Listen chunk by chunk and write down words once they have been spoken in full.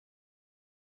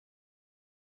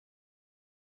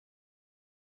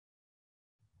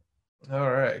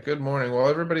All right, good morning. While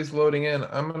everybody's loading in,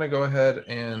 I'm going to go ahead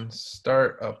and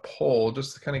start a poll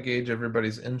just to kind of gauge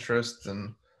everybody's interest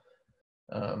and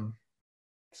um,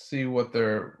 see what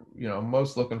they're,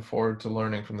 most looking forward to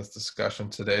learning from this discussion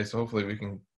today. So hopefully we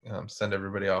can send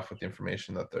everybody off with the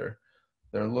information that they're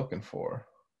looking for.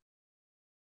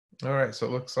 All right, so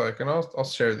it looks like, and I'll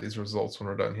share these results when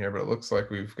we're done here, but it looks like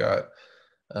we've got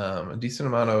a decent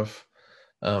amount of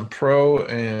pro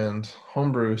and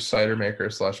homebrew cider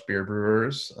makers slash beer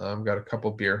brewers. Got a couple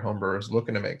beer homebrewers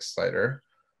looking to make cider.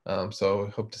 So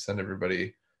hope to send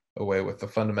everybody away with the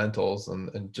fundamentals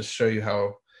and just show you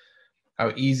how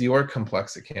easy or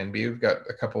complex it can be. We've got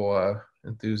a couple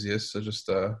enthusiasts, so just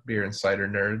beer and cider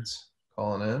nerds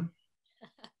calling in.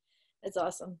 That's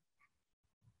awesome.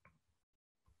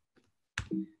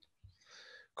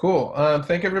 Cool.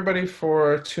 Thank everybody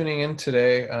for tuning in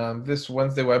today. This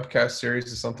Wednesday webcast series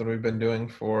is something we've been doing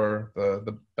for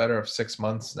the better of 6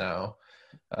 months now.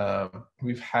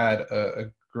 We've had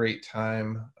a great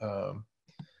time,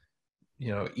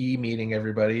 meeting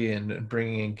everybody and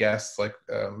bringing in guests like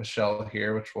Michelle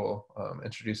here, which we'll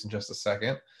introduce in just a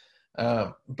second.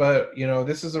 But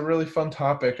this is a really fun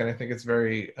topic, and I think it's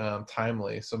very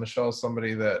timely. So Michelle is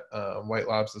somebody that White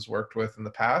Labs has worked with in the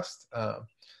past.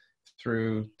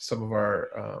 Through some of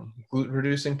our gluten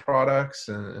reducing products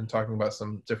and talking about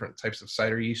some different types of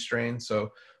cider yeast strains.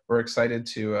 So we're excited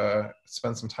to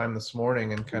spend some time this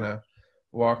morning and kind of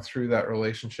walk through that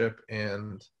relationship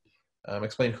and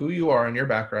explain who you are and your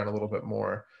background a little bit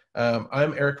more.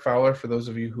 I'm Eric Fowler, for those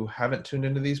of you who haven't tuned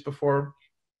into these before.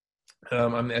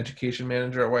 I'm the education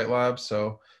manager at White Labs,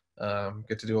 so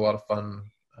get to do a lot of fun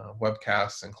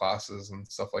webcasts and classes and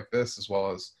stuff like this, as well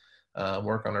as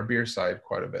work on our beer side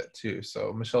quite a bit too.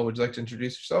 So Michelle, would you like to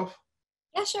introduce yourself?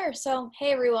 Yeah, sure. So,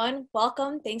 hey everyone,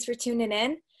 welcome. Thanks for tuning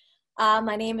in.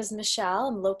 My name is Michelle.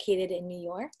 I'm located in New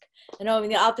York. I know I'm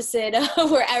the opposite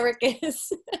of where Eric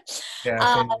is. Yeah,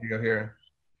 uh, San Diego here.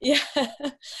 yeah.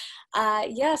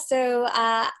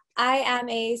 I am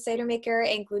a cider maker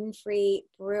and gluten-free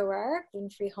brewer,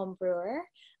 gluten-free home brewer.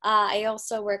 I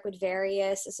also work with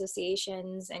various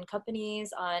associations and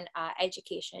companies on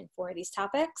education for these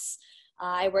topics.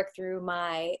 I work through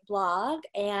my blog,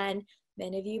 and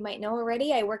many of you might know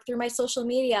already, I work through my social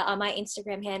media on my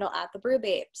Instagram handle at the Brew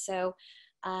Babe. So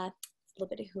a little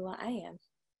bit of who I am.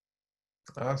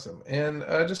 Awesome. And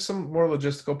just some more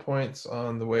logistical points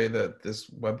on the way that this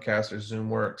webcast or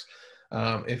Zoom works.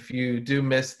 If you do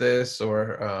miss this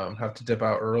or have to dip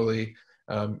out early,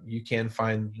 you can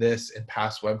find this and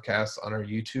past webcasts on our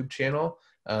YouTube channel.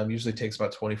 Usually takes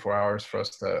about 24 hours for us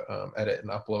to edit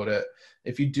and upload it.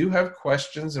 If you do have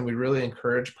questions, and we really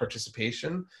encourage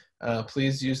participation,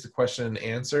 please use the question and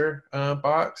answer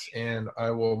box, and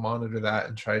I will monitor that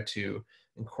and try to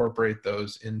incorporate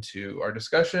those into our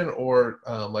discussion, or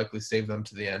likely save them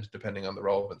to the end, depending on the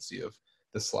relevancy of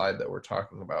the slide that we're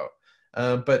talking about.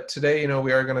 But today,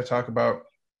 we are going to talk about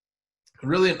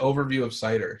really an overview of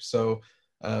cider. So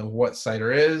what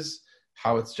cider is,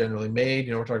 how it's generally made.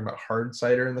 We're talking about hard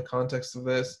cider in the context of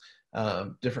this,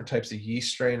 different types of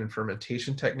yeast strain and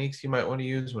fermentation techniques you might want to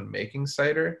use when making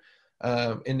cider,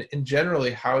 and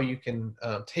generally how you can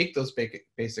take those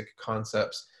basic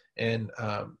concepts and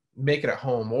make it at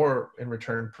home or in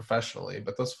return professionally.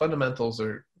 But those fundamentals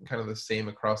are kind of the same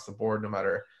across the board, no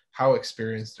matter how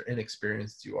experienced or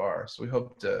inexperienced you are. So we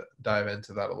hope to dive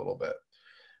into that a little bit.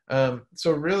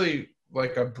 So really,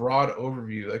 like a broad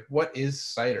overview, like what is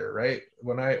cider, right?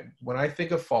 When I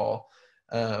think of fall,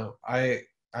 I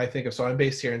think of, so I'm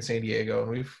based here in San Diego,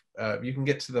 and you can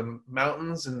get to the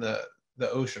mountains and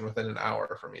the ocean within an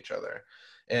hour from each other,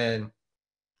 and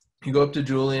you go up to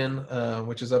Julian,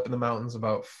 which is up in the mountains,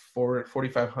 about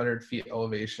 4,500 feet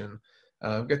elevation.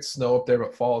 Gets snow up there,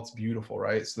 but fall it's beautiful,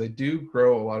 right? So they do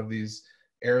grow a lot of these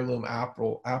heirloom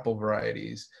apple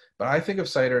varieties. But I think of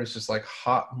cider as just like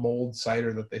hot mold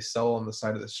cider that they sell on the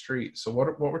side of the street. So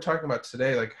what we're talking about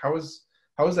today, like how is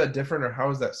that different, or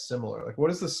how is that similar? Like what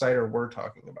is the cider we're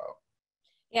talking about?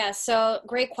 Yeah, so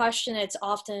great question. It's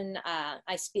often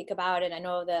I speak about it. I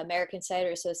know the American Cider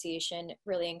Association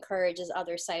really encourages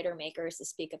other cider makers to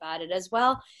speak about it as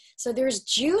well. So there's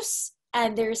juice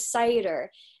and there's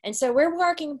cider. And so we're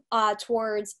working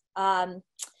towards, I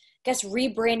guess,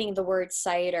 rebranding the word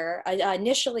cider.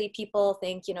 Initially, people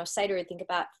think, cider, think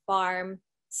about farm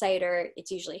cider. It's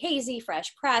usually hazy,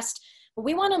 fresh pressed. But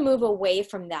we want to move away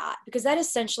from that, because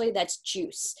that's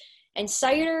juice. And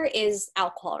cider is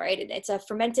alcohol, right? It's a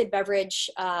fermented beverage,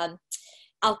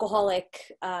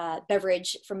 alcoholic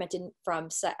beverage fermented from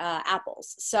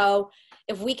apples. So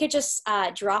if we could just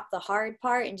drop the hard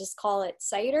part and just call it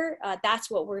cider, that's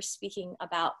what we're speaking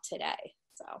about today.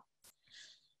 So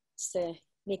just to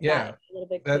make that Yeah, a little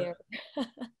bit that clearer.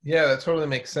 yeah, that totally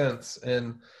makes sense.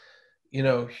 And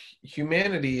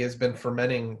humanity has been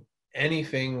fermenting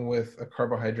anything with a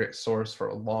carbohydrate source for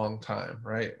a long time,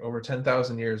 right? Over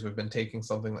 10,000 years, we've been taking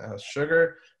something that has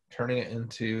sugar, turning it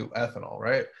into ethanol,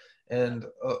 right? And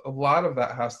a lot of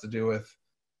that has to do with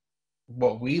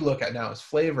what we look at now as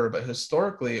flavor, but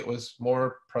historically it was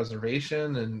more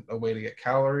preservation and a way to get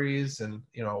calories and,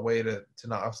 a way to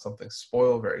not have something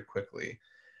spoil very quickly.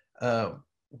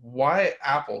 Why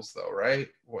apples though, right?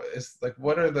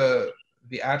 What are the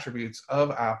attributes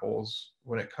of apples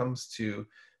when it comes to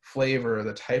flavor,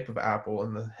 the type of apple,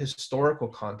 and the historical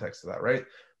context of that, right?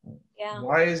 Yeah.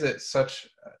 Why is it such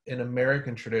an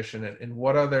American tradition, and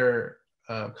what other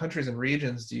countries and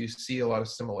regions do you see a lot of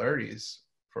similarities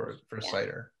for Yeah.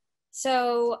 cider?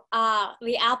 So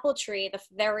the apple tree, the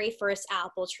very first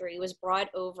apple tree, was brought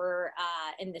over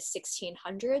in the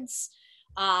 1600s.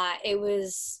 It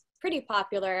was pretty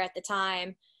popular at the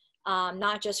time,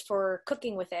 not just for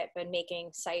cooking with it, but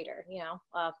making cider. Yeah,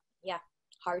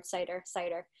 hard cider.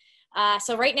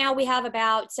 So right now we have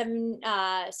about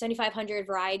 7,500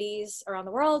 varieties around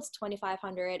the world.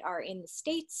 2,500 are in the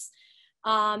States,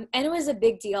 and it was a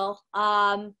big deal.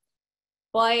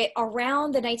 But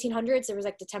around the 1900s, there was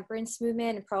like the temperance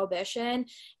movement and prohibition,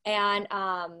 and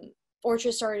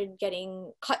orchards started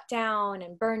getting cut down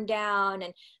and burned down.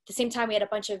 And at the same time, we had a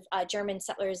bunch of German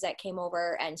settlers that came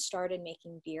over and started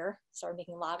making beer, started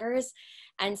making lagers.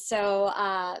 And so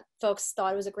folks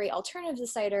thought it was a great alternative to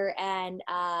cider, and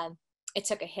it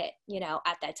took a hit,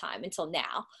 at that time until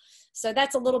now. So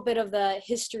that's a little bit of the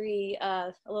history,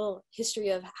 a little history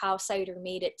of how cider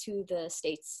made it to the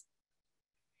States.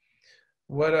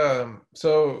 What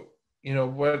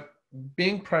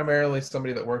being primarily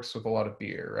somebody that works with a lot of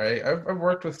beer, right? I've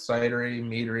worked with cidery,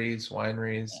 meaderies,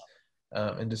 wineries,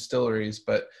 and distilleries,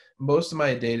 but most of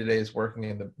my day-to-day is working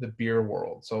in the beer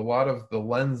world. So a lot of the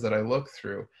lens that I look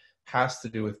through has to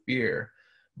do with beer.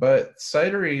 But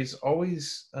cideries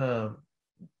always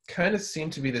kind of seem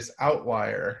to be this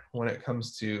outlier when it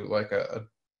comes to like a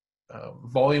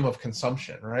volume of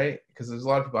consumption, right? Because there's a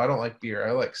lot of people, I don't like beer,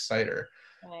 I like cider.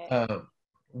 Right.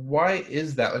 Why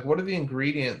is that? Like, what are the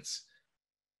ingredients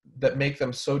that make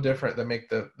them so different, that make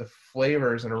the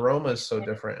flavors and aromas so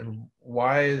different? And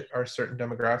why are certain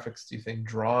demographics, do you think,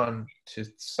 drawn to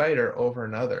cider over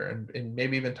another? And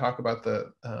maybe even talk about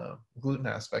the gluten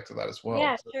aspect of that as well.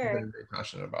 Yeah, So something sure. I'm very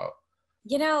passionate about.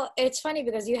 It's funny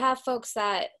because you have folks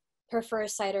that prefer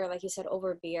cider, like you said,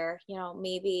 over beer.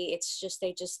 Maybe it's just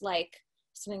they just like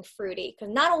something fruity,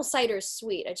 because not all cider is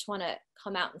sweet. I just want to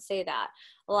come out and say that.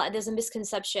 There's a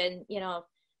misconception,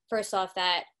 first off,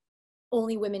 that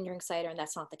only women drink cider, and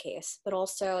that's not the case. But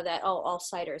also that, oh, all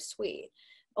cider is sweet.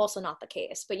 Also not the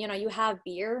case. But you have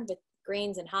beer with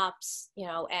grains and hops,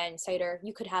 and cider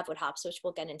you could have with hops, which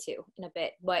we'll get into in a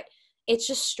bit. But it's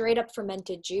just straight up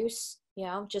fermented juice,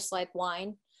 just like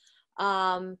wine.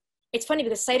 It's funny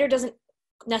because cider doesn't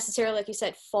necessarily, like you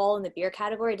said, fall in the beer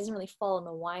category. It doesn't really fall in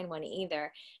the wine one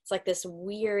either. It's like this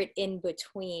weird in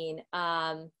between.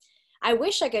 I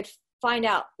wish I could find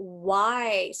out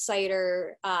why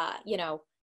cider,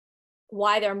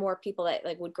 why there are more people that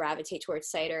like would gravitate towards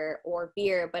cider or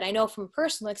beer. But I know from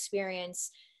personal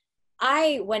experience,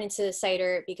 I went into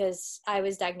cider because I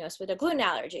was diagnosed with a gluten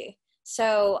allergy.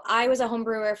 So I was a home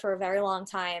brewer for a very long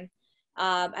time.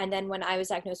 And then when I was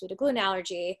diagnosed with a gluten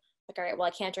allergy, like, all right, well,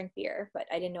 I can't drink beer, but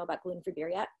I didn't know about gluten-free beer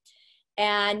yet.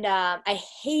 And I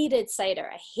hated cider.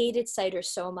 I hated cider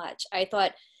so much. I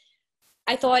thought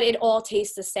it all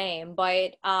tastes the same,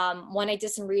 but when I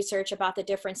did some research about the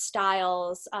different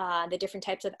styles, the different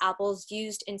types of apples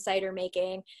used in cider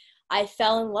making, I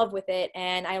fell in love with it,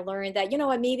 and I learned that,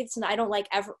 what, maybe I don't like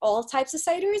all types of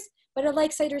ciders, but I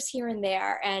like ciders here and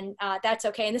there, and that's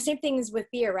okay. And the same thing is with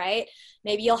beer, right?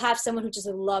 Maybe you'll have someone who just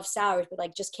loves sours, but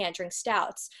like just can't drink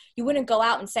stouts. You wouldn't go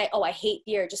out and say, oh, I hate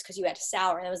beer just because you had a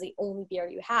sour and that was the only beer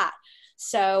you had.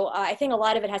 So I think a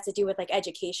lot of it has to do with like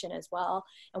education as well.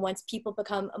 And once people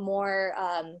become more,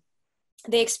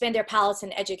 they expand their palates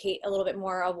and educate a little bit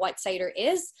more of what cider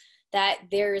is, that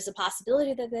there is a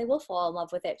possibility that they will fall in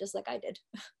love with it, just like I did.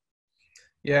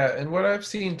 Yeah, and what I've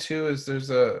seen too is there's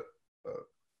a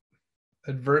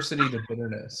adversity to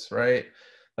bitterness, right?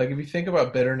 Like if you think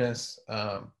about bitterness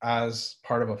as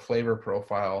part of a flavor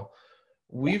profile,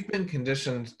 Yeah. we've been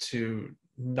conditioned to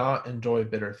not enjoy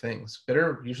bitter things.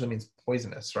 Bitter usually means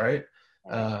poisonous, right?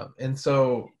 Right. And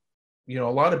so, a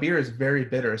lot of beer is very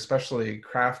bitter, especially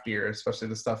craft beer, especially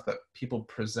the stuff that people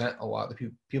present a lot,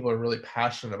 that people are really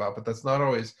passionate about, but that's not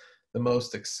always the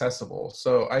most accessible.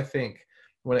 So I think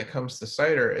when it comes to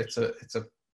cider, it's a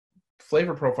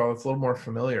flavor profile that's a little more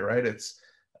familiar, right? It's,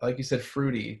 like you said,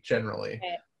 fruity generally.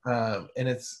 Right. And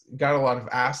it's got a lot of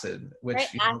acid, Right,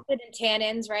 which, acid and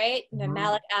tannins, right? The Mhm.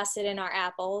 malic acid in our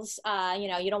apples.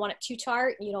 You don't want it too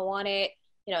tart. You don't want it,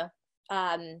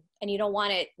 and you don't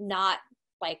want it not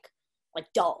like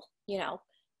dull.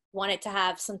 Want it to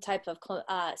have some type of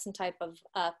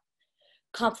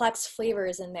complex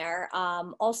flavors in there.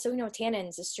 Also,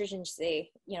 tannins,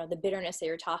 astringency, the bitterness that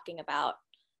you're talking about.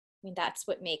 I mean, that's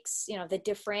what makes, the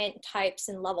different types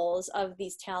and levels of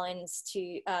these tannins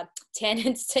to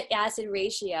acid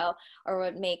ratio are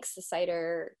what makes the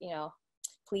cider,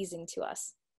 pleasing to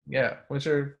us. Yeah, which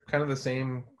are kind of the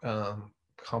same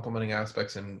complementing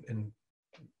aspects in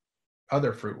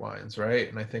other fruit wines, right?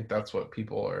 And I think that's what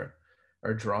people are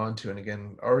drawn to, and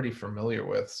again, already familiar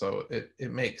with. So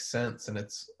it makes sense, and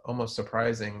it's almost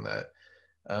surprising that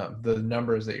the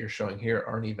numbers that you're showing here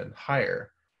aren't even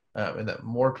higher, and that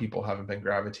more people haven't been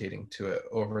gravitating to it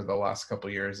over the last couple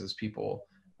of years as people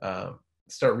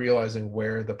start realizing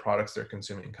where the products they're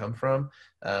consuming come from.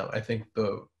 I think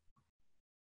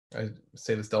I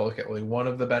say this delicately, one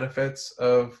of the benefits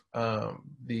of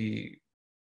COVID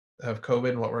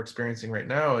and what we're experiencing right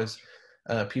now is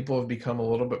people have become a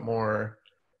little bit more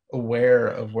aware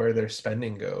of where their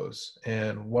spending goes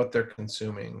and what they're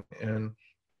consuming, and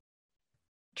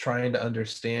trying to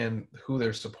understand who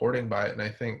they're supporting by it. And I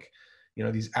think,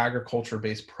 these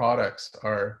agriculture-based products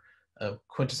are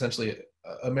quintessentially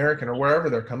American, or wherever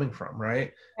they're coming from,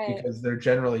 right? Right. Because they're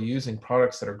generally using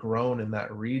products that are grown in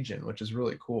that region, which is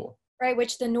really cool. Right,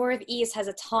 which the Northeast has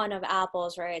a ton of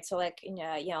apples, right? So like,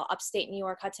 upstate New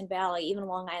York, Hudson Valley, even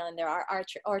Long Island, there are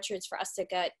orchards for us to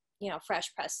get,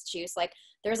 fresh pressed juice. Like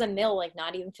there's a mill like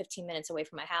not even 15 minutes away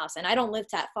from my house. And I don't live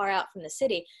that far out from the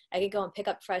city. I could go and pick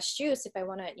up fresh juice if I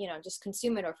want to, just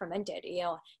consume it or ferment it,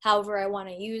 however I want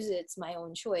to use it, it's my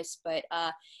own choice. But,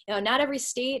 not every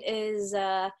state is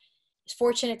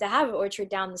fortunate to have an orchard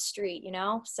down the street,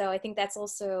 So I think that's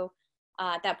also,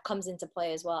 that comes into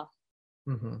play as well.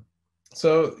 Hmm.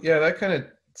 So yeah, that kind of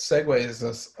segues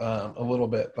us a little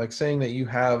bit, like saying that you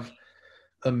have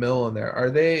a mill in there. Are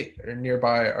they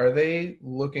nearby? Are they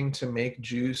looking to make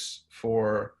juice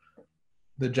for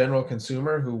the general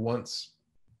consumer who wants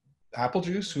apple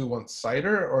juice, who wants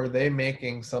cider, or are they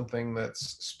making something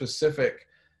that's specific,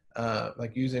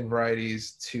 like using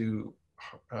varieties to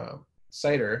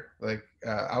cider, like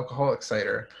alcoholic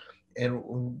cider?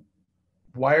 And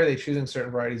why are they choosing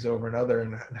certain varieties over another,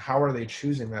 and how are they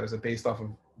choosing that? Is it based off of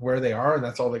where they are and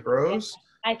that's all that grows?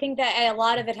 I think that a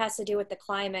lot of it has to do with the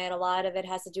climate. A lot of it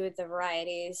has to do with the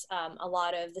varieties. A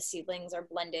lot of the seedlings are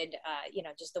blended,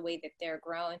 just the way that they're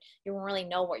grown. You won't really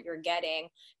know what you're getting.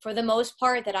 For the most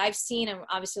part that I've seen, and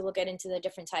obviously we'll get into the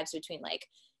different types between like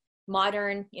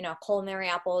modern, culinary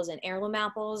apples and heirloom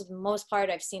apples. Most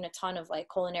part, I've seen a ton of like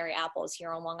culinary apples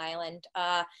here on Long Island.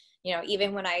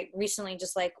 Even when I recently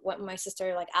just like went with my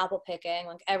sister, like apple picking,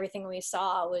 like everything we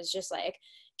saw was just like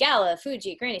Gala,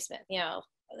 Fuji, Granny Smith,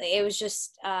 it was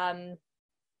just,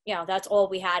 that's all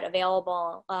we had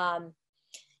available.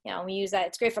 We use that.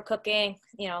 It's great for cooking,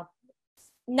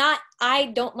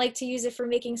 I don't like to use it for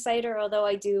making cider, although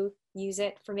I do use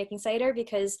it for making cider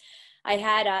because I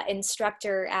had an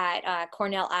instructor at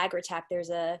Cornell Agritech. There's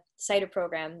a cider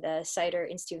program, the Cider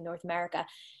Institute of North America.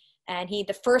 And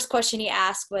the first question he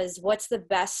asked was, what's the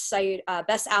best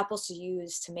apples to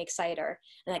use to make cider?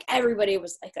 And like everybody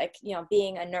was like,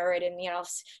 being a nerd and,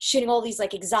 shooting all these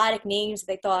like exotic names that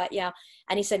they thought,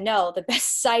 and he said, no, the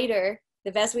best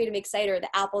way to make cider are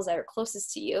the apples that are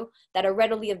closest to you, that are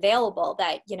readily available,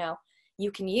 that, you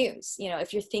can use,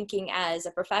 if you're thinking as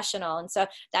a professional. And so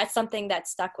that's something that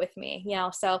stuck with me,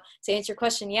 so to answer your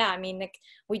question, I mean, like,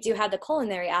 we do have the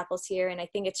culinary apples here, and I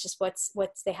think it's just what's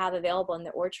they have available in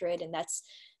the orchard, and it's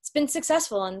been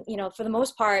successful. And, for the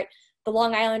most part, the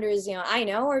Long Islanders, I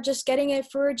know, are just getting it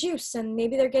for a juice, and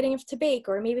maybe they're getting it to bake,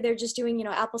 or maybe they're just doing,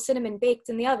 apple cinnamon baked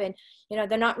in the oven.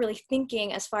 They're not really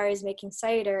thinking as far as making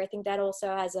cider. I think that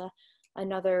also has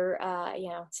another,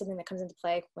 something that comes into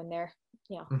play when they're,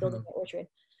 building Hmm. the orchard.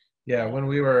 Yeah, But when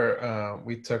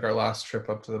we took our last trip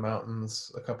up to the mountains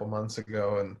a couple months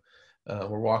ago, and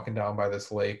we're walking down by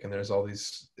this lake, and there's all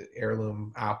these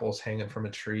heirloom apples hanging from a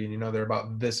tree, and they're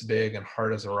about this big and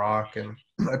hard as a rock. And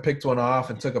I picked one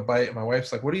off and took a bite, and my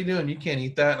wife's like, "What are you doing? You can't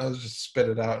eat that." And I was just spit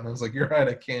it out, and I was like, "You're right,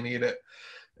 I can't eat it."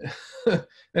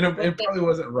 And it probably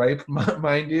wasn't ripe,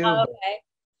 mind you, but okay.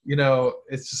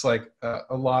 it's just like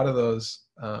a lot of those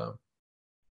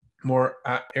more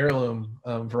heirloom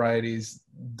varieties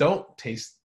don't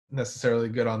taste necessarily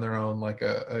good on their own, like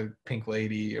a pink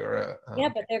lady or a Yeah,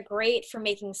 but they're great for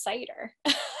making cider.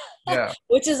 Yeah.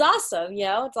 which is awesome.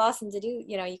 It's awesome to do.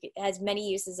 It has many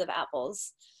uses of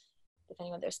apples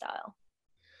depending on their style.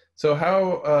 So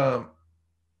how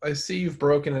I see you've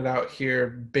broken it out here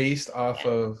based off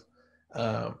of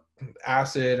um,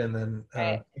 acid and then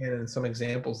Right. and some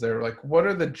examples there. Like, what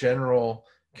are the general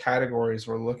categories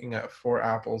we're looking at for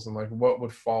apples, and like what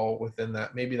would fall within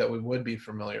that? Maybe that we would be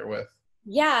familiar with.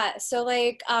 Yeah. So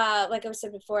like I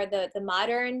said before, the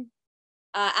modern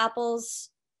apples,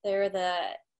 they're the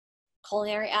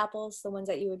culinary apples, the ones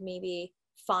that you would maybe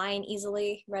find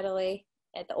easily, readily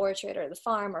at the orchard or the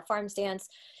farm or farm stands.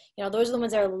 Those are the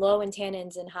ones that are low in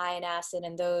tannins and high in acid,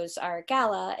 and those are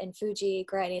Gala and Fuji,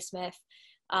 Granny Smith.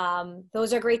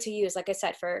 Those are great to use, like I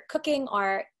said, for cooking,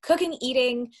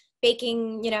 eating,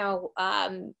 baking,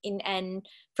 and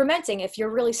fermenting if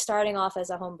you're really starting off as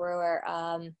a home brewer.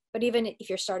 But even if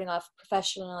you're starting off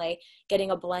professionally, getting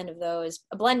a blend of those,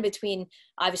 a blend between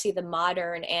obviously the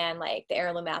modern and like the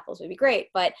heirloom apples would be great.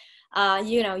 But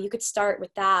you could start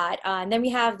with that. And then we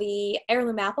have the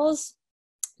heirloom apples.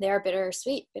 They are bitter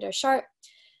sweet, bitter sharp.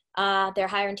 They're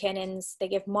higher in tannins. They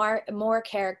give more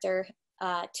character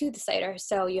to the cider.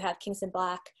 So you have Kingston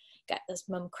Black, got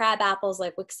some crab apples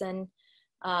like Wixon.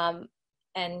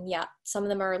 And yeah, some of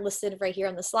them are listed right here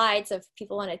on the slide. So if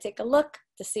people want to take a look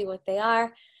to see what they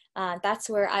are, that's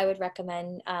where I would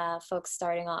recommend folks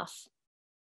starting off.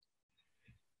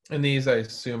 And these, I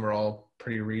assume, are all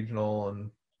pretty regional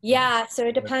and Yeah, so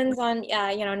it depends on,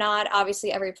 not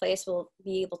obviously every place will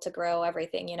be able to grow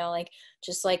everything, like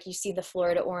just like you see the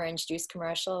Florida orange juice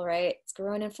commercial, right? It's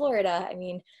grown in Florida. I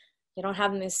mean, you don't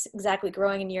have them exactly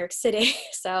growing in New York City.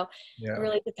 So it yeah.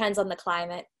 really depends on the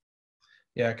climate.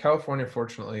 Yeah, California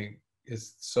fortunately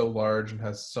is so large and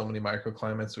has so many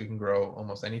microclimates we can grow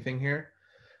almost anything here.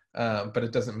 But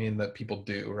it doesn't mean that people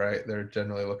do, right? They're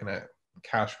generally looking at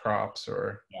cash crops,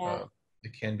 or Yeah.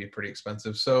 it can be pretty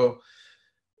expensive. So,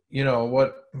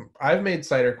 what I've made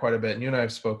cider quite a bit, and you and I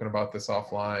have spoken about this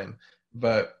offline,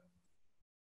 but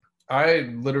I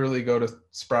literally go to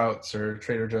Sprouts or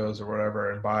Trader Joe's or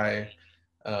whatever and buy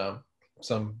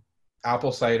some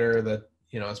apple cider that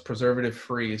is preservative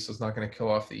free, so it's not going to kill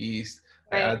off the yeast.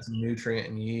 I Right. add some nutrient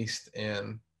and yeast,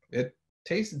 and it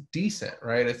tastes decent,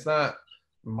 right? It's not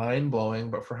mind blowing,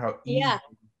 but for how easy, Yeah.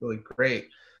 it's really great.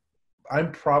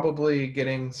 I'm probably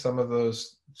getting some of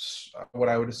those, what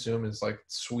I would assume is like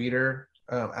sweeter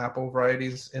apple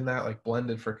varieties in that, like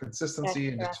blended for That's consistency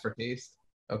and correct. just for taste.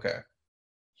 Okay.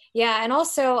 Yeah, and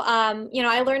also,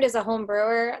 I learned as a home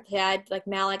brewer that like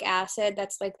malic acid,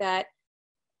 that's like the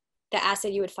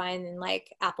acid you would find in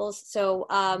like apples. So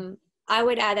I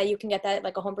would add that you can get that at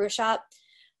like a homebrew shop.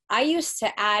 I used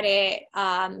to add it,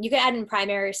 you can add it in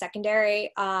primary or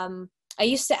secondary. I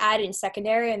used to add it in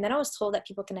secondary, and then I was told that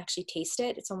people can actually taste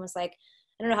it. It's almost like,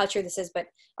 I don't know how true this is, but,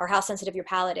 or how sensitive your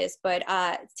palate is, but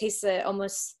it tastes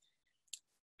almost,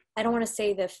 I don't want to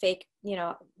say the fake,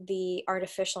 the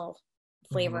artificial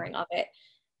Mm-hmm. flavoring of it,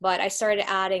 but I started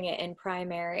adding it in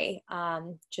primary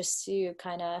just to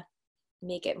kind of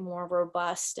make it more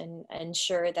robust and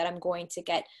ensure that I'm going to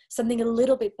get something a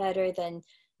little bit better than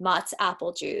Mott's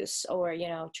apple juice or,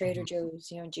 Trader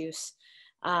Joe's, juice.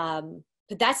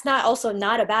 But that's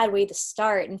not a bad way to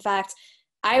start. In fact,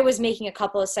 I was making a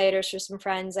couple of ciders for some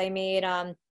friends. I made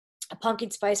a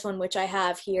pumpkin spice one, which I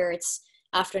have here. It's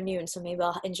afternoon, so maybe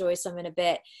I'll enjoy some in a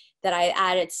bit, that I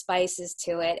added spices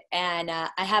to it. And I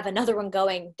have another one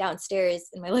going downstairs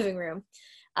in my living room.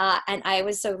 And I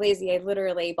was so lazy, I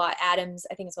literally bought Adam's,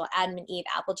 I think it's called Adam and Eve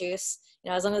apple juice.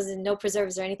 As long as there's no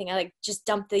preservatives or anything, I like just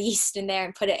dumped the yeast in there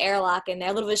and put an airlock in there,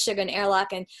 a little bit of sugar and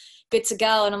airlock, and good to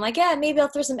go. And I'm like, yeah, maybe I'll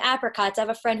throw some apricots. I have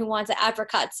a friend who wants an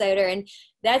apricot cider. And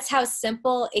that's how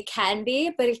simple it can be,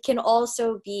 but it can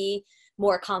also be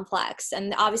more complex.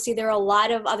 And obviously there are a lot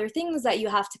of other things that you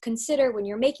have to consider when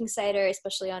you're making cider,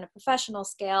 especially on a professional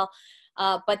scale.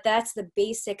 But that's the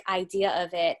basic idea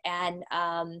of it. And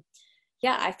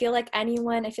yeah, I feel like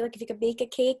if you could bake a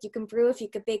cake, you can brew. If you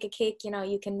could bake a cake,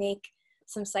 you can make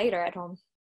some cider at home.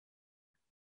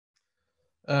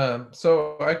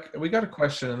 So we got a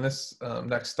question, and this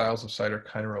next styles of cider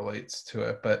kind of relates to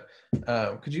it, but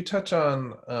could you touch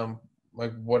on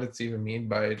like what it's even mean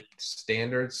by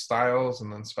standard styles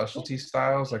and then specialty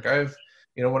styles? Like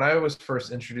when I was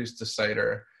first introduced to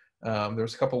cider, there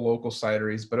was a couple local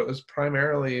cideries, but it was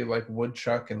primarily like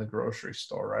woodchuck in the grocery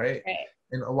store, right? Right.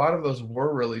 And a lot of those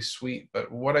were really sweet,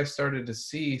 but what I started to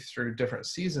see through different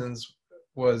seasons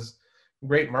was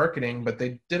great marketing, but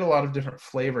they did a lot of different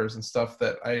flavors and stuff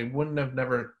that I wouldn't have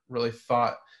never really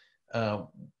thought um,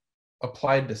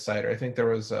 applied to cider. I think there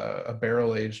was a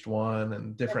barrel aged one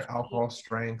and different alcohol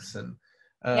strengths, and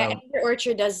Yeah, Um, Angry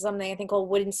Orchard does something I think called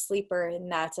Wooden Sleeper,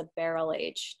 and that's a barrel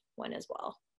aged one as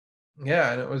well.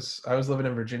 yeah, and I was living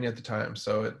in Virginia at the time,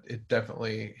 so it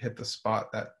definitely hit the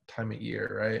spot that time of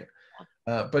year, right?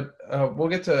 But we'll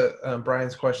get to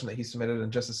Brian's question that he submitted in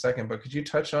just a second. But could you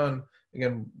touch on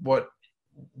again what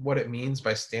it means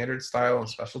by standard style and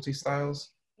specialty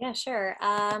styles? Yeah, sure.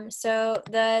 So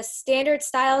the standard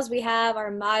styles we have are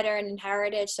modern and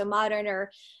heritage. So modern are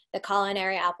the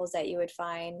culinary apples that you would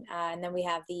find, and then we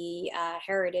have the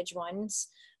heritage ones,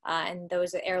 and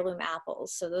those are heirloom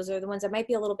apples. So those are the ones that might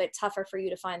be a little bit tougher for you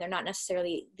to find. They're not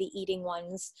necessarily the eating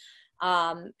ones.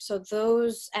 So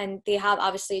those, and they have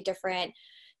obviously different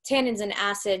tannins and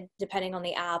acid depending on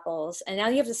the apples. And now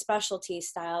you have the specialty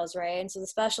styles, right? And so the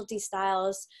specialty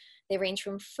styles, they range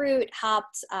from fruit,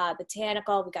 hopped,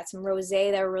 botanical. We got some rosé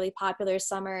that were really popular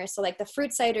summer. So like the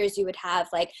fruit ciders, you would have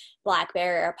like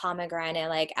blackberry or pomegranate,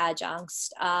 like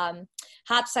adjuncts. Hop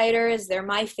ciders, they're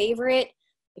my favorite.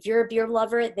 If you're a beer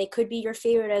lover, they could be your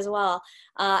favorite as well.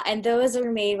 And those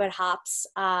are made with hops,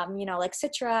 like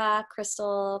Citra,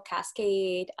 Crystal,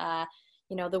 Cascade.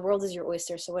 The world is your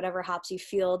oyster. So whatever hops you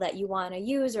feel that you want to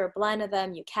use or a blend of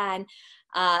them, you can.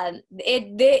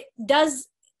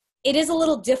 It is a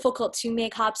little difficult to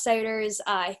make hop ciders.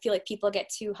 I feel like people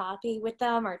get too hoppy with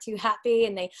them or too happy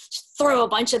and they just throw a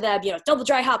bunch of them, double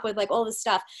dry hop with like all this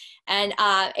stuff. And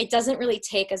it doesn't really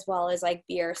take as well as like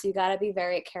beer. So you got to be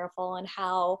very careful on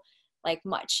how like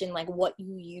much and like what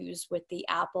you use with the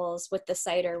apples, with the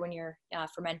cider when you're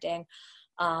fermenting.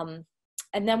 And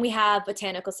then we have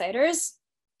botanical ciders.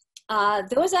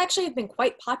 Those actually have been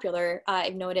quite popular,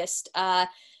 I've noticed.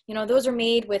 Those are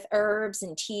made with herbs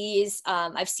and teas.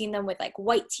 I've seen them with like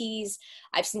white teas.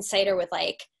 I've seen cider with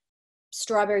like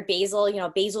strawberry basil,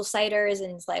 basil ciders.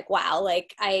 And it's like, wow,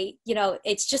 like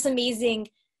it's just amazing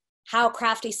how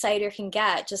crafty cider can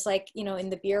get, just like, in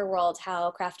the beer world,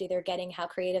 how crafty they're getting, how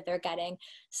creative they're getting.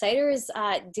 Cider is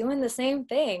doing the same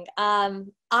thing.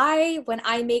 When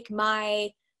I make my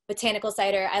botanical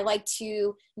cider, I like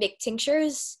to make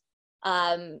tinctures.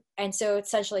 And so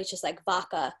essentially it's just like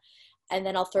vodka, and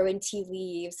then I'll throw in tea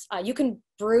leaves. You can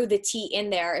brew the tea in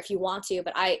there if you want to,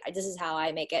 but this is how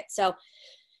I make it. So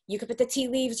you could put the tea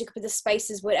leaves, you could put the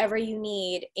spices, whatever you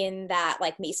need in that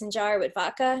like mason jar with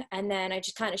vodka. And then I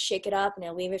just kind of shake it up and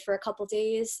I leave it for a couple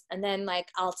days. And then like,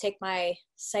 I'll take my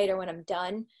cider when I'm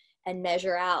done and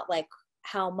measure out like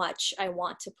how much I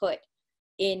want to put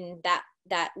in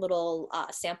that little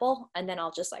sample. And then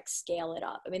I'll just like scale it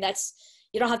up. I mean,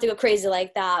 you don't have to go crazy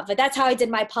like that, but that's how I did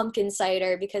my pumpkin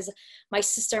cider, because my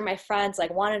sister and my friends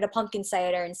like wanted a pumpkin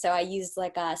cider. And so I used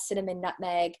like a cinnamon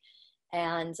nutmeg,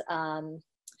 and I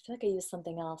feel like I used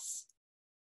something else.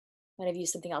 Might have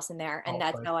used something else in there. And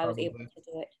that's Allspice, how I was able probably.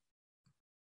 to do it.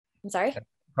 I'm sorry? Yeah,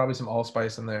 probably some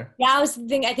allspice in there. Yeah, I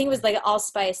think it was like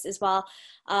allspice as well.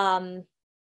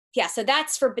 Yeah, so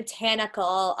that's for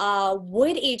botanical.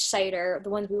 Wood age cider, the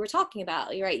ones we were talking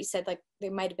about. You're right. You said like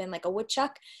there might have been like a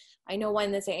woodchuck. I know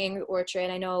one that's an Angry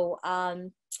Orchard. I know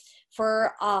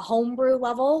for a homebrew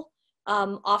level,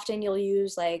 often you'll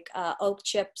use like oak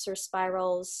chips or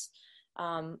spirals.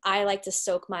 I like to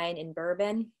soak mine in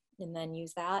bourbon and then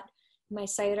use that in my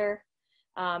cider.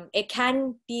 It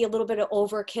can be a little bit of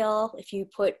overkill if you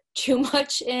put too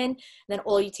much in, then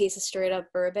all you taste is straight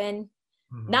up bourbon.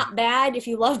 Hmm. Not bad if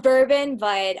you love bourbon,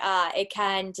 but it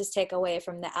can just take away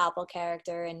from the apple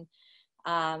character, and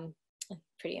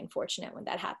pretty unfortunate when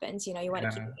that happens. You want to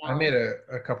keep Yeah, it I made balanced.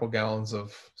 a couple gallons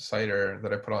of cider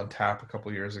that I put on tap a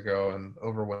couple years ago, and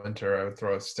over winter I would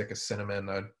throw a stick of cinnamon,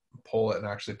 I'd pull it and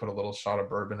actually put a little shot of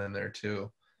bourbon in there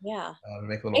too, Yeah.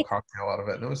 make a little It, cocktail out of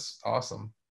it, and it was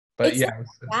awesome. But it's yeah,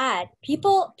 not bad.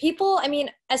 People, I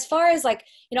mean, as far as like,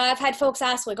 I've had folks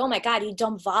ask like, oh my God, you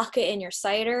dump vodka in your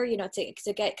cider,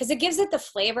 to get, because it gives it the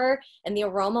flavor and the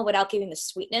aroma without giving the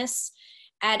sweetness.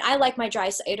 And I like my dry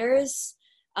ciders.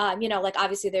 Like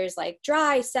obviously there's like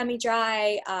dry,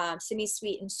 semi-dry,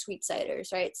 semi-sweet and sweet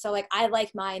ciders, right? So like I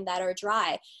like mine that are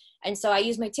dry. And so I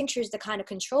use my tinctures to kind of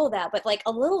control that. But like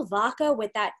a little vodka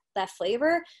with that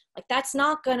flavor, like that's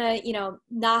not gonna,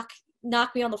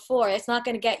 knock me on the floor. It's not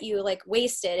gonna get you like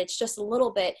wasted. It's just a little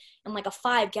bit in like a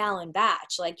 5-gallon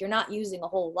batch. Like you're not using a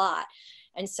whole lot.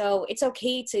 And so it's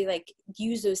okay to like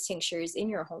use those tinctures in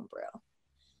your home brew.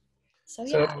 So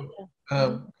so yeah.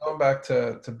 Mhm. going back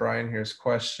to Brian here's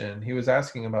question, he was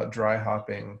asking about dry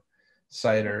hopping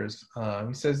ciders.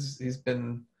 He says he's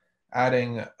been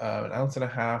adding an ounce and a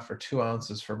half or 2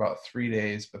 ounces for about 3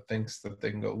 days, but thinks that they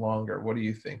can go longer. What do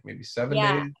you think? Maybe seven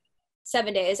Yeah. days?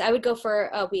 7 days. I would go for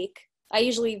a week. I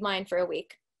usually leave mine for a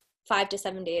week, 5 to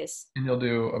 7 days. And you'll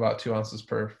do about 2 ounces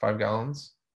per 5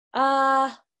 gallons?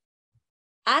 Uh,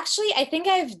 Actually, I think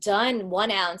I've done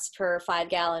 1 ounce per 5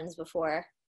 gallons before.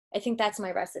 I think that's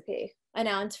my recipe. An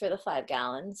ounce for the 5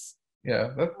 gallons.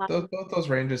 Yeah, Uh, those both those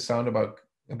ranges sound about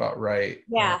right.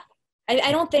 yeah.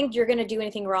 I don't think you're going to do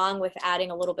anything wrong with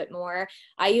adding a little bit more.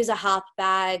 I use a hop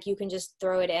bag. You can just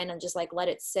throw it in and just like let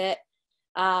it sit.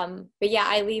 But yeah,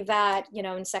 I leave that,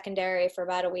 in secondary for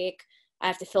about a week. I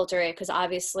have to filter it because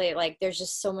obviously, like, there's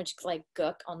just so much like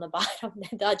gook on the bottom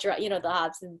the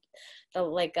hops and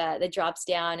that drops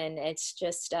down, and it's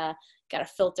just gotta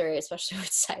filter it, especially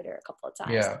with cider a couple of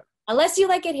times. Yeah. Unless you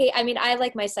like it, I mean, I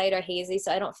like my cider hazy,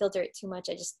 so I don't filter it too much.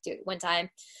 I just do it one time,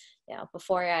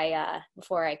 before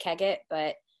I keg it.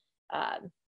 But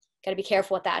gotta be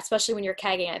careful with that, especially when you're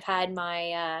kegging. I've had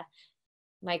my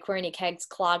corny kegs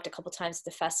clogged a couple times at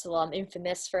the festival. I'm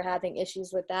infamous for having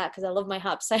issues with that because I love my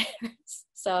hop ciders.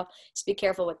 So just be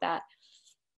careful with that.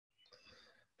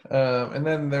 And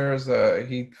then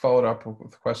he followed up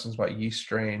with questions about yeast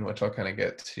strain, which I'll kind of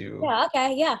get to Yeah.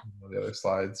 Okay. Yeah. on the other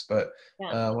slides. But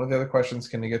Yeah. one of the other questions,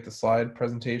 can you get the slide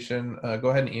presentation? Go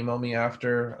ahead and email me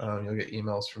after. You'll get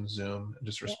emails from Zoom, and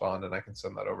just Yeah. respond, and I can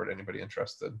send that over to anybody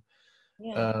interested.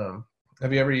 Yeah. Um,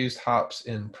 have you ever used hops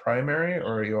in primary,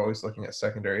 or are you always looking at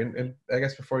secondary? And I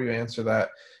guess before you answer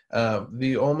that,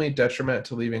 the only detriment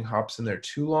to leaving hops in there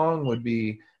too long would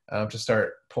be to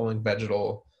start pulling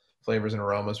vegetal flavors and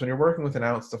aromas. When you're working with an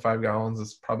ounce to 5 gallons,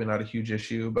 it's probably not a huge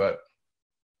issue, but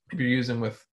if you're using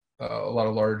with a lot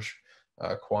of large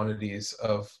quantities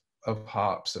of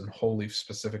hops and whole leaf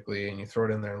specifically, and you throw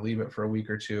it in there and leave it for a week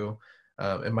or two,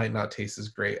 it might not taste as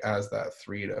great as that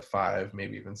 3 to 5,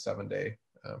 maybe even 7 day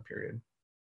period.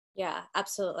 Yeah,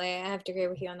 absolutely. I have to agree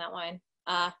with you on that one.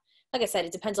 Like I said,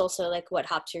 it depends also like what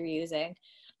hops you're using.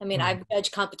 I mean, Hmm. I've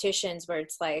judged competitions where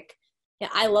it's like,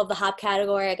 I love the hop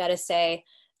category. I gotta say,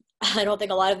 I don't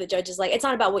think a lot of the judges like. It's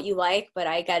not about what you like, but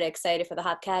I get excited for the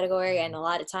hop category, and a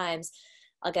lot of times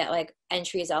I'll get like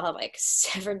entries. I'll have like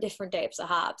 7 different types of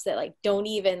hops that like don't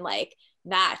even like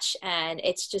match, and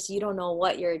it's just you don't know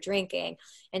what you're drinking.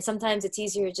 And sometimes it's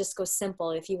easier to just go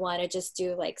simple. If you want to just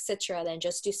do like Citra, then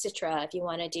just do Citra. If you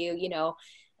want to do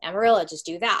Amarillo, just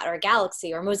do that, or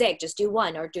Galaxy or Mosaic, just do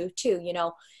one or do two.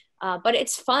 But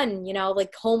it's fun.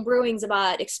 Like home brewing's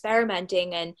about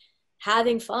experimenting and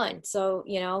having fun. So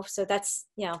that's,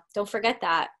 don't forget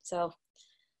that. So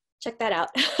check that out.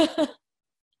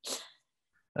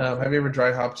 Have you ever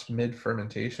dry hopped mid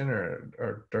fermentation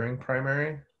or during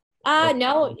primary? Or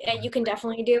No, you can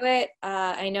definitely do it.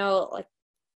 I know like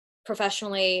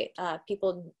professionally,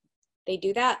 people, they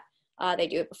do that. They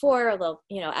do it before, or they'll,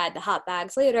 add the hot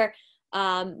bags later.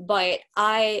 But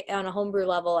on a homebrew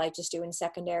level, I just do in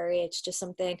secondary. It's just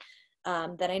something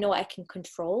that I know I can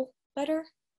control better.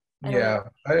 I don't know.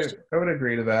 Yeah, I would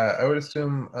agree to that. I would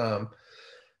assume,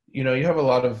 you have a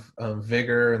lot of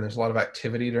vigor and there's a lot of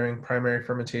activity during primary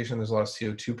fermentation. There's a lot of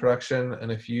CO2 production.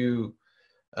 And if you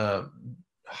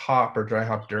hop or dry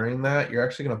hop during that, you're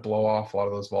actually going to blow off a lot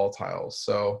of those volatiles.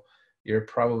 So you're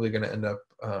probably going to end up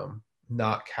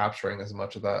not capturing as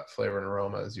much of that flavor and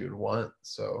aroma as you would want.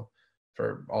 So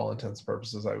for all intents and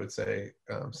purposes, I would say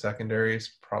secondary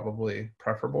is probably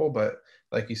preferable. But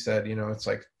like you said, it's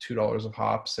like $2 of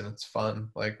hops and it's fun.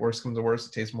 Like worst comes to worst,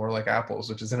 it tastes more like apples,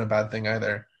 which isn't a bad thing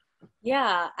either.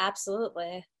 Yeah,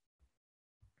 absolutely.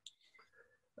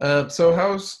 So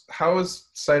how is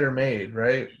cider made,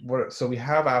 right? So we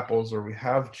have apples or we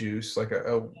have juice. Like,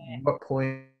 what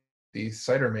point the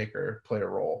cider maker play a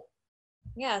role?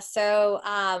 Yeah. So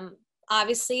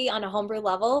obviously on a homebrew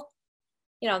level,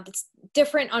 it's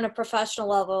different on a professional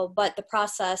level, but the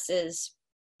process is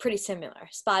pretty similar,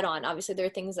 spot on. Obviously, there are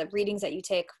things like readings that you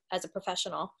take as a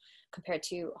professional compared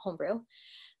to homebrew.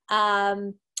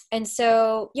 And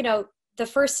so, the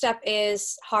first step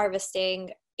is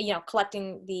harvesting,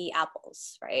 collecting the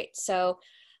apples, right? So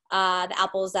the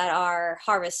apples that are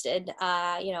harvested,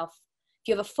 if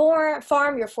you have a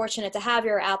farm, you're fortunate to have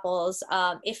your apples.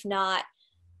 If not,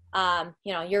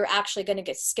 you're actually going to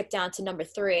get skipped down to number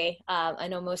 3. I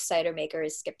know most cider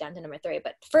makers skip down to number 3,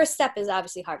 but the first step is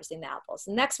obviously harvesting the apples.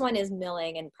 The next one is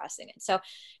milling and pressing it. So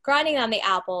grinding on the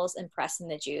apples and pressing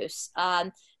the juice.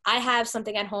 I have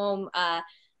something at home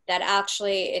that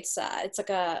actually it's like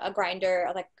a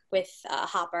grinder like with a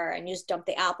hopper, and you just dump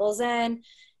the apples in.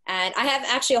 And I have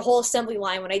actually a whole assembly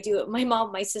line when I do it. My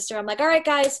mom, my sister, I'm like, all right,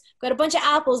 guys, got a bunch of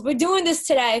apples. We're doing this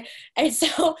today. And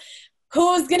so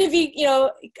who's going to be,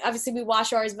 obviously we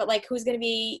wash ours, but like who's going to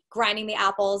be grinding the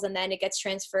apples, and then it gets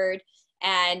transferred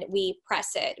and we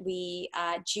press it, we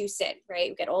juice it,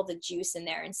 right? We get all the juice in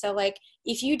there. And so like,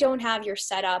 if you don't have your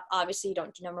setup, obviously you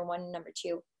don't do number 1 and number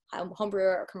 2 home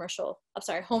brewer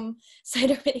or home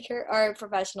cider maker or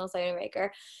professional cider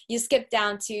maker, you skip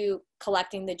down to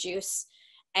collecting the juice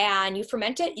and you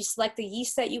ferment it. You select the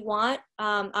yeast that you want.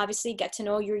 Obviously get to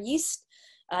know your yeast,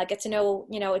 get to know,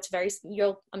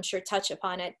 you'll, I'm sure, touch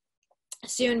upon it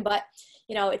soon, but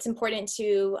it's important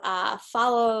to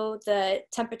follow the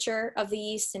temperature of the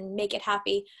yeast and make it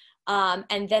happy.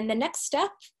 And then the next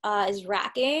step is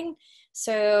racking.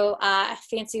 So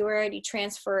fancy word, you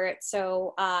transfer it.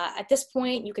 So at this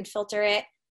point, you can filter it.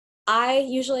 I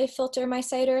usually filter my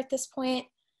cider at this point.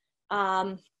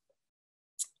 And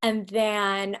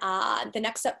then the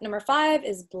next step, number 5,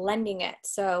 is blending it.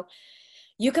 So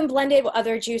you can blend it with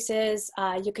other juices.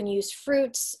 You can use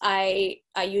fruits. I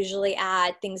usually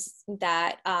add things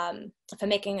that, if I'm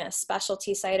making a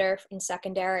specialty cider in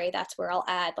secondary, that's where I'll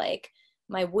add like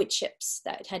my wood chips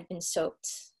that had been soaked,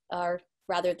 or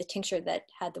rather the tincture that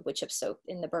had the wood chips soaked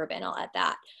in the bourbon, I'll add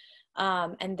that.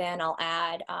 And then I'll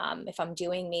add, if I'm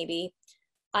doing maybe,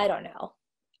 I don't know,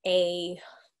 a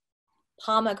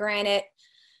pomegranate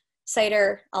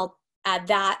cider, I'll add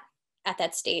that at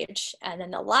that stage. And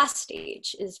then the last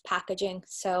stage is packaging.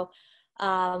 So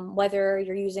whether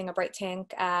you're using a bright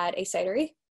tank at a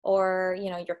cidery or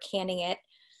you're canning it,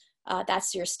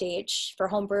 that's your stage. For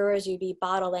home brewers, you'd be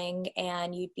bottling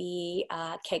and you'd be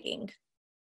kegging.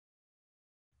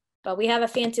 But we have a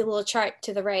fancy little chart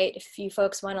to the right if you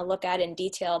folks want to look at it in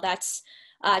detail. That's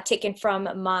taken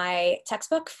from my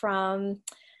textbook from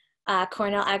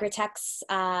Cornell Agritech's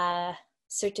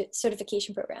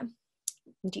certification program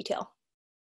in detail.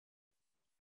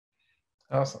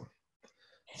 Awesome.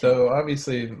 So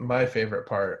obviously my favorite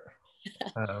part,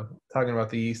 talking about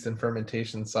the yeast and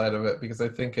fermentation side of it, because I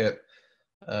think it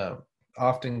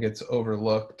often gets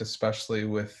overlooked, especially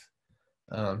with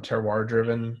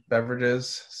terroir-driven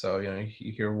beverages. So,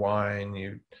 you hear wine,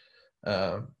 you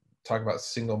talk about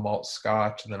single malt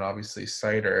Scotch, and then obviously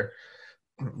cider.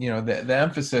 The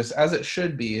emphasis, as it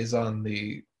should be, is on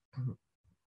the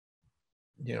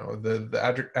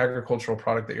agricultural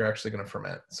product that you're actually going to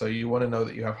ferment. So you want to know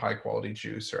that you have high quality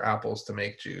juice or apples to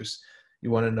make juice. You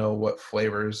want to know what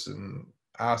flavors and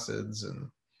acids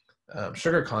and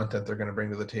sugar content they're going to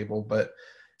bring to the table. But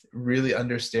really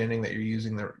understanding that you're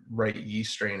using the right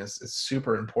yeast strain is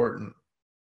super important,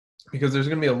 because there's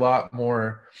going to be a lot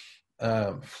more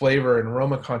flavor and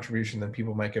aroma contribution than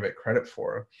people might give it credit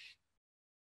for.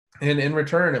 And in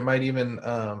return, it might even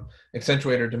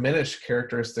accentuate or diminish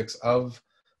characteristics of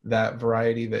that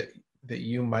variety that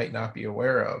you might not be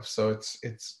aware of. So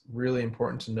it's really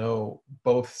important to know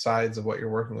both sides of what you're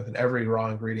working with and every raw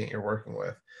ingredient you're working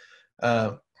with.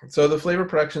 So the flavor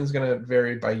production is going to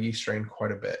vary by yeast strain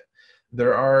quite a bit.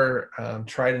 There are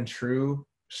tried and true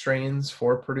strains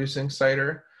for producing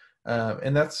cider,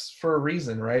 and that's for a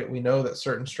reason, right? We know that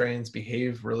certain strains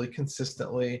behave really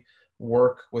consistently,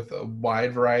 work with a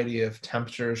wide variety of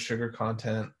temperatures, sugar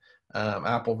content,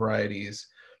 apple varieties.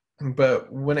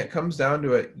 But when it comes down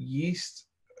to it, yeast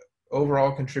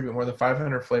overall contribute more than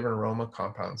 500 flavor and aroma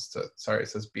compounds to, sorry, it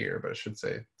says beer, but it should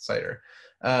say cider,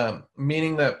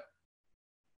 meaning that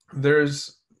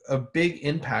there's a big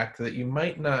impact that you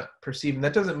might not perceive. And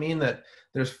that doesn't mean that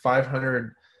there's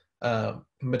 500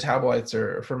 metabolites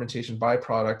or fermentation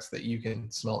byproducts that you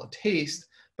can smell and taste,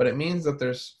 but it means that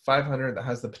there's 500 that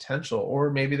has the potential, or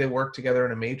maybe they work together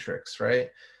in a matrix, right?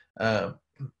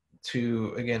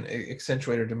 To, again,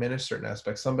 accentuate or diminish certain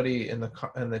aspects. Somebody in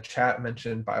the chat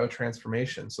mentioned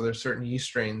biotransformation. So there's certain yeast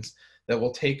strains that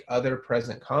will take other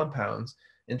present compounds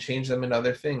and change them into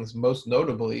other things, most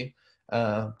notably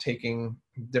taking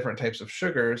different types of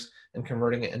sugars and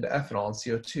converting it into ethanol and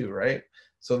CO2, right?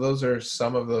 So those are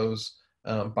some of those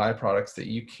byproducts that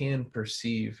you can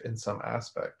perceive in some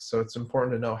aspects. So it's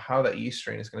important to know how that yeast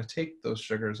strain is going to take those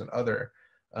sugars and other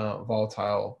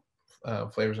volatile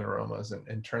flavors and aromas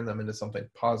and turn them into something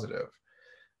positive.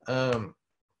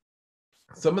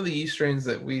 Some of the yeast strains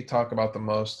that we talk about the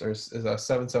most is a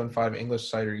 775 English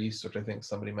cider yeast, which I think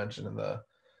somebody mentioned in the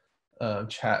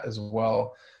chat as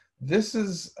well. This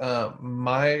is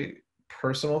my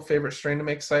personal favorite strain to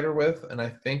make cider with, and I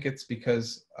think it's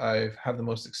because I've had the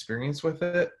most experience with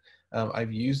it.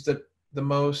 I've used it the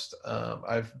most.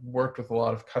 I've worked with a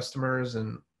lot of customers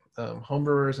and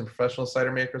homebrewers and professional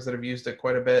cider makers that have used it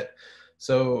quite a bit.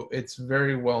 So it's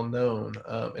very well known,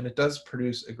 and it does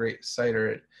produce a great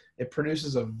cider. It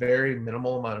produces a very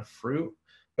minimal amount of fruit,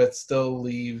 but still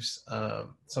leaves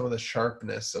some of the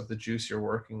sharpness of the juice you're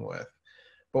working with.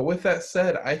 But with that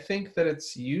said, I think that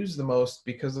it's used the most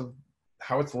because of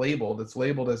how it's labeled. It's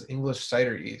labeled as English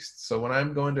cider yeast. So when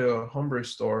I'm going to a homebrew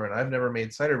store and I've never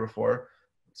made cider before,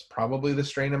 it's probably the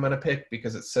strain I'm going to pick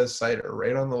because it says cider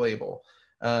right on the label.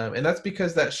 And that's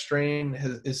because that strain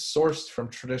is sourced from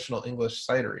traditional English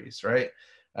cideries, right?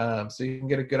 So you can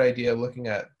get a good idea looking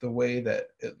at the way that,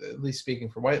 at least speaking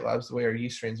for white labs, the way our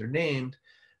yeast strains are named.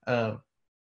 Um,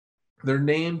 they're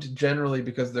named generally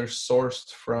because they're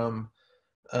sourced from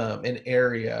an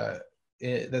area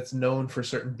that's known for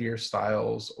certain beer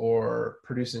styles or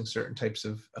producing certain types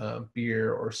of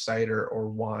beer or cider or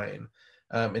wine.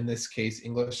 In this case,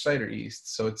 English cider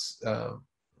yeast. So it's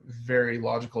very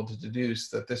logical to deduce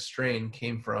that this strain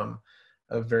came from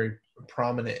a very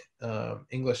prominent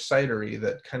English cidery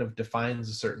that kind of defines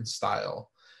a certain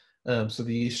style. So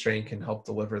the yeast strain can help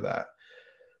deliver that.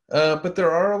 But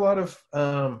there are a lot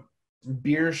of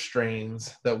beer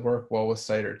strains that work well with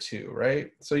cider too, right?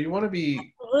 So you want to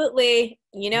be, Absolutely.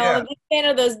 You know, I'm yeah, a big fan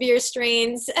of those beer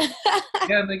strains.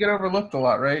 yeah, and they get overlooked a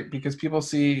lot, right? Because people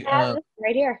see,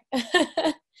 Right here.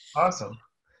 awesome.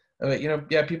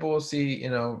 Yeah, people will see,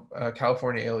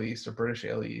 California ale yeast or British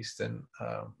ale yeast, and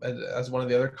as one of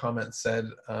the other comments said,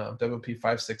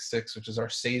 WP566, which is our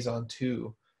Saison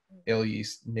 2 ale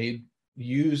yeast,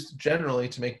 used generally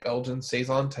to make Belgian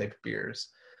Saison type beers,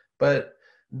 but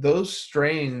those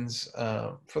strains,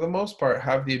 for the most part,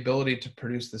 have the ability to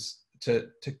produce this to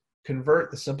convert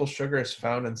the simple sugars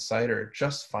found in cider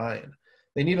just fine.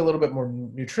 They need a little bit more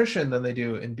nutrition than they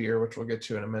do in beer, which we'll get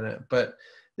to in a minute, but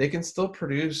they can still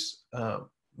produce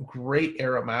great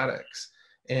aromatics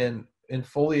and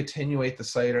fully attenuate the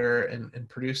cider and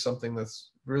produce something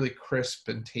that's really crisp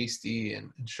and tasty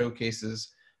and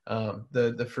showcases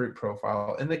the fruit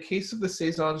profile. In the case of the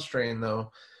Saison strain,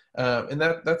 though, and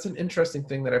that's an interesting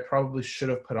thing that I probably should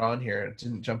have put on here. It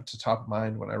didn't jump to top of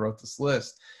mind when I wrote this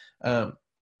list. A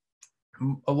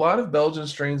lot of Belgian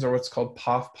strains are what's called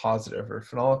POF positive or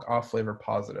phenolic off flavor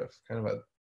positive, kind of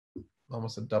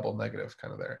almost a double negative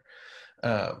kind of there.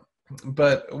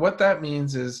 But what that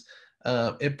means is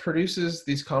it produces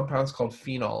these compounds called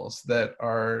phenols that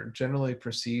are generally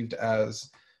perceived as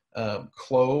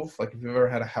clove, like if you've ever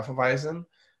had a Hefeweizen,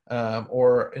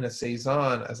 or in a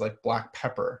Saison as like black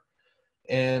pepper.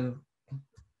 And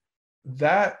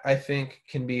that, I think,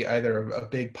 can be either a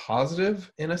big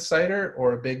positive in a cider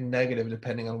or a big negative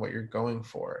depending on what you're going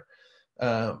for.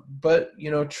 But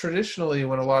traditionally,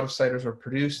 when a lot of ciders were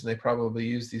produced, and they probably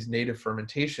used these native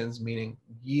fermentations, meaning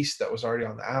yeast that was already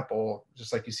on the apple,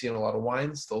 just like you see in a lot of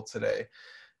wines still today,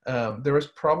 there was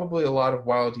probably a lot of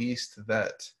wild yeast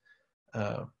that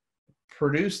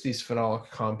produce these phenolic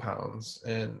compounds.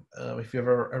 And if you've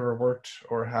ever worked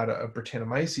or had a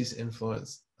Brettanomyces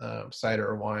influenced cider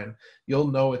or wine, you'll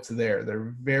know it's there.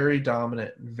 They're very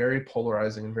dominant, very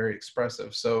polarizing, and very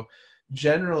expressive. So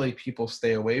generally people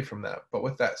stay away from that. But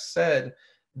with that said,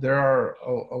 there are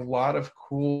a lot of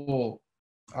cool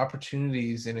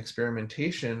opportunities in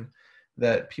experimentation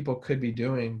that people could be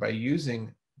doing by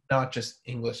using not just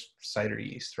English cider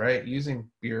yeast, right? Using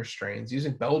beer strains,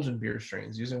 using Belgian beer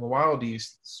strains, using wild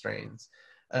yeast strains,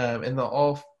 and they'll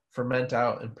all ferment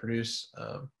out and produce,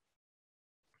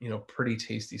 pretty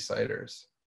tasty ciders.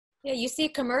 Yeah, you see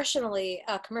commercially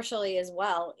as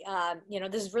well.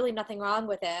 There's really nothing wrong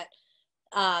with it.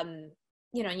 And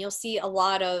you'll see a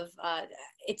lot of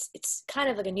it's kind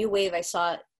of like a new wave I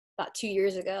saw about 2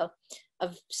 years ago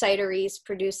of cideries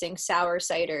producing sour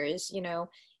ciders,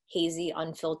 hazy,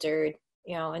 unfiltered,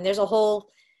 and there's a whole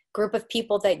group of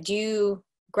people that do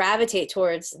gravitate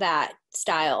towards that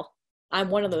style. I'm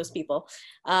one of those people.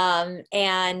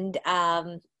 And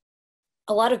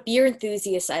a lot of beer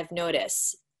enthusiasts I've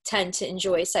noticed tend to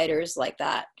enjoy ciders like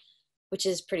that, which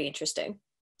is pretty interesting.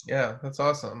 Yeah, that's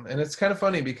awesome. And it's kind of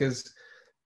funny because,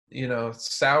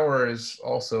 sour is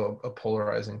also a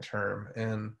polarizing term.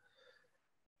 And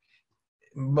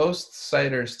most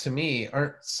ciders to me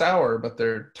aren't sour, but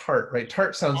they're tart, right?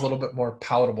 Tart sounds a little bit more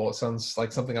palatable. It sounds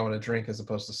like something I want to drink as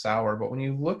opposed to sour. But when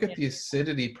you look at Yeah. the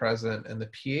acidity present and the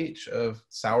pH of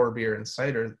sour beer and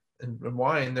cider and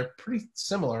wine, they're pretty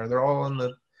similar. They're all in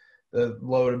the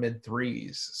low to mid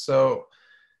threes. So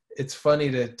it's funny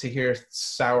to hear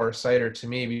sour cider to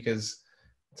me, because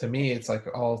to me it's like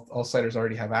all ciders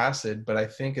already have acid, but I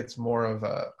think it's more of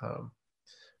a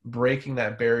breaking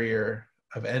that barrier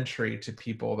of entry to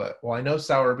people that, well, I know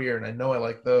sour beer and I know I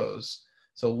like those.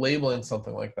 So labeling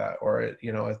something like that, or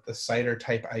a cider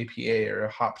type IPA or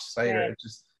a hopped cider, Right. it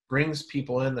just brings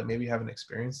people in that maybe haven't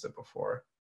experienced it before.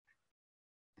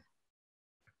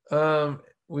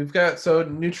 We've got, so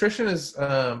nutrition is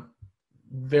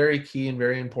very key and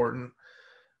very important.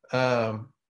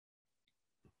 Um,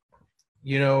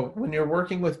 when you're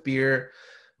working with beer,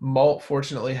 malt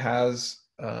fortunately has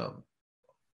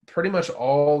pretty much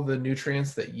all the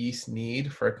nutrients that yeast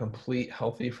need for a complete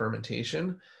healthy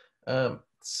fermentation.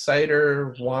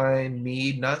 cider, wine,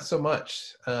 mead, not so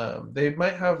much. They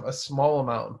might have a small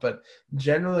amount, but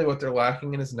generally what they're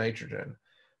lacking in is nitrogen.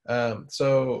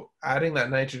 So adding that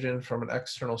nitrogen from an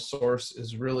external source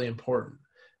is really important.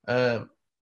 Um,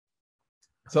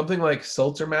 Something like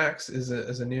Seltzer Max is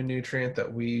a new nutrient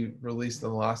that we released in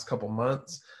the last couple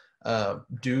months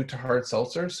due to hard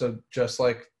seltzer. So just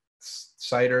like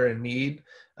cider and mead,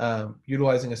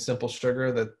 utilizing a simple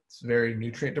sugar that's very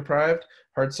nutrient deprived,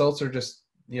 hard seltzer just,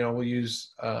 will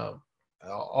use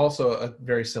also a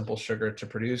very simple sugar to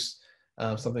produce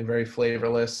something very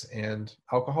flavorless and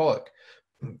alcoholic.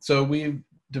 So we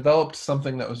developed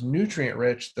something that was nutrient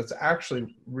rich that's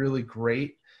actually really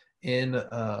great in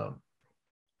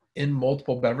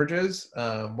multiple beverages.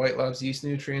 White Labs yeast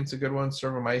nutrients a good one.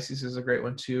 Cervomyces is a great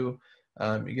one too.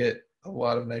 You get a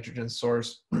lot of nitrogen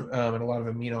source and a lot of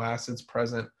amino acids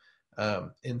present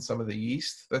in some of the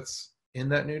yeast that's in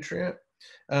that nutrient.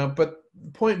 But the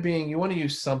point being, you want to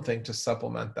use something to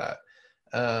supplement that.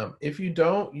 If you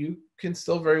don't, you can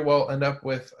still very well end up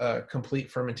with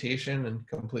complete fermentation and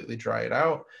completely dry it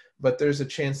out. But there's a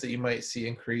chance that you might see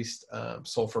increased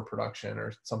sulfur production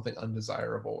or something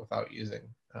undesirable without using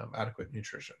adequate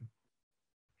nutrition.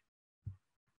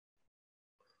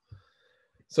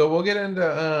 So we'll get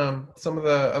into some of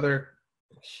the other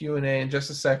Q&A in just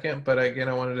a second, but again,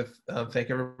 I wanted to thank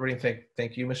everybody and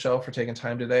thank you, Michelle, for taking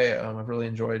time today. I've really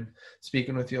enjoyed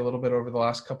speaking with you a little bit over the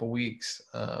last couple weeks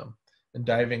and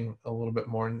diving a little bit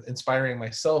more and inspiring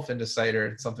myself into cider.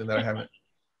 It's something that I haven't,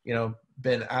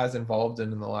 been as involved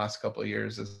in the last couple of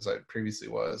years as I previously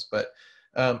was. But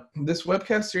this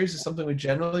webcast series is something we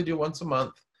generally do once a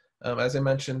month. As I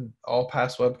mentioned, all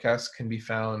past webcasts can be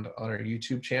found on our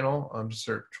YouTube channel. Just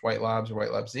search White Labs or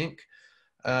White Labs Inc.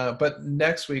 But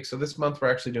next week, so this month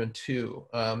we're actually doing two.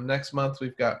 Next month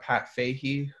we've got Pat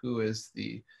Fahey, who is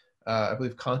the, I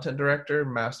believe, content director,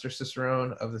 master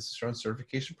Cicerone of the Cicerone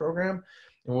certification program.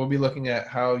 And we'll be looking at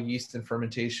how yeast and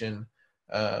fermentation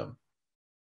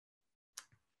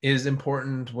is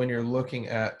important when you're looking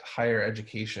at higher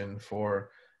education for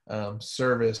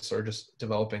service or just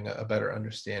developing a better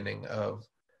understanding of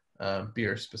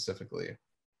beer specifically.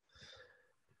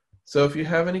 So if you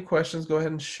have any questions, go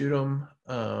ahead and shoot them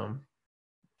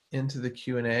into the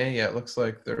Q&A. Yeah, it looks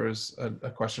like there was a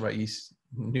question about yeast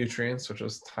nutrients, which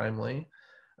was timely.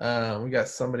 We got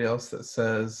somebody else that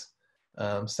says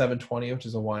 720, which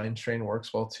is a wine strain,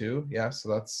 works well too. Yeah, so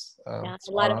that's a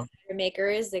lot of cider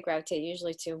makers, they gravitate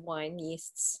usually to wine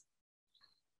yeasts.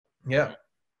 Yeah.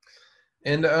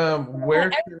 And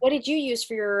what did you use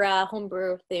for your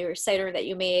homebrew, your cider that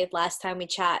you made last time we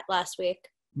chat last week?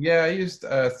 Yeah, I used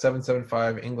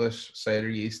 775 English cider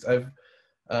yeast. I've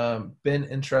been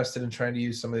interested in trying to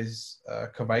use some of these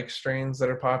Kvike strains that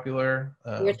are popular.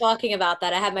 We were talking about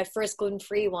that. I had my first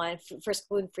gluten-free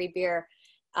beer.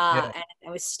 And I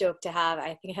was stoked to have,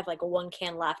 I think I have like a 1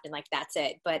 can left and like that's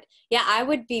it. But yeah, I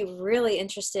would be really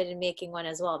interested in making one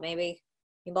as well. Maybe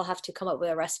we'll have to come up with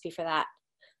a recipe for that.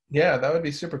 Yeah, that would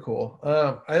be super cool.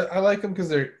 I like them because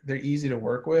they're easy to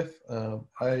work with.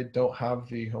 I don't have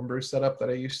the homebrew setup that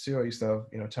I used to. I used to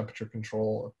have temperature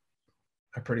control,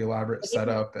 a pretty elaborate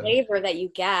setup, and flavor that you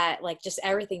get, like just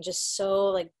everything just so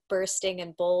like bursting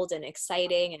and bold and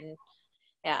exciting, and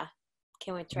yeah,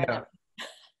 can't wait to try that.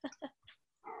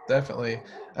 Definitely.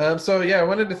 So yeah, I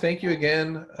wanted to thank you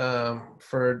again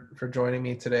for joining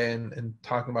me today and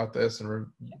talking about this and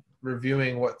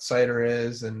reviewing what cider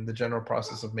is and the general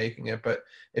process of making it. But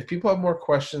if people have more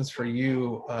questions for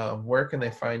you, where can they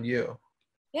find you?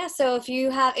 Yeah, so if you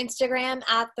have Instagram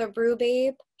at the Brew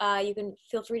Babe, you can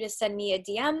feel free to send me a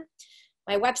DM.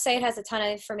 My website has a ton of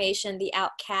information,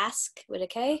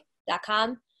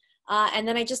 theoutcask.com. And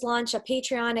then I just launched a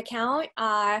Patreon account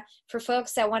for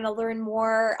folks that want to learn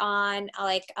more on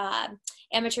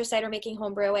amateur cider making,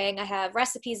 home brewing. I have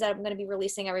recipes that I'm going to be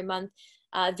releasing every month,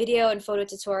 video and photo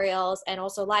tutorials, and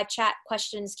also live chat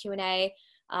questions, Q&A,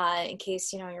 in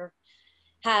case you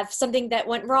have something that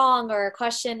went wrong or a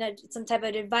question, some type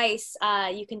of advice.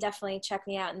 You can definitely check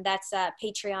me out, and that's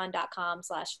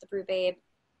patreon.com/thebrewbabe.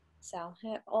 So I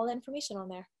have all the information on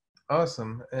there.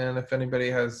 Awesome. And if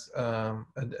anybody has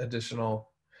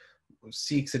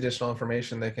seeks additional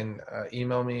information, they can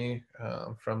email me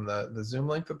from the Zoom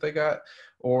link that they got,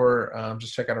 or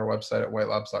just check out our website at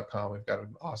whitelabs.com. We've got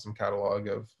an awesome catalog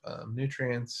of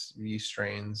nutrients, yeast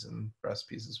strains, and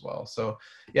recipes as well. So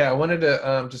yeah, I wanted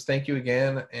to just thank you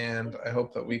again, and I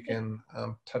hope that we can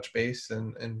touch base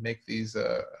and make these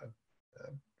a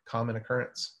common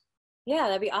occurrence. Yeah,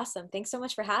 that'd be awesome. Thanks so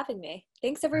much for having me.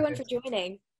 Thanks everyone for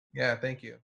joining. Yeah, thank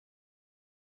you.